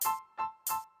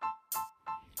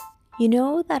You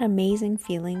know that amazing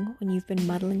feeling when you've been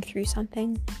muddling through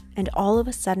something and all of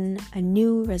a sudden a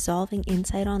new resolving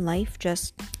insight on life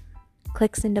just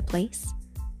clicks into place?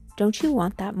 Don't you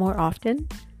want that more often?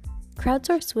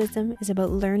 Crowdsourced wisdom is about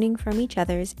learning from each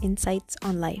other's insights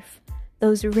on life.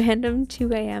 Those random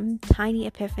 2 a.m. tiny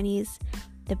epiphanies,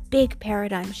 the big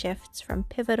paradigm shifts from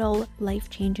pivotal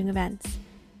life-changing events,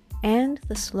 and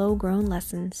the slow-grown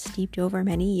lessons steeped over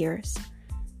many years.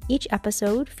 Each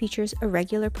episode features a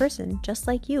regular person just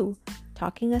like you,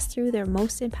 talking us through their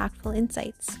most impactful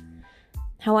insights.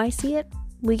 How I see it,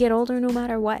 we get older no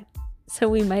matter what, so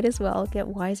we might as well get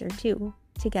wiser too,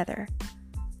 together.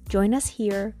 Join us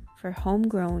here for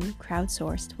homegrown,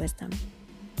 crowdsourced wisdom.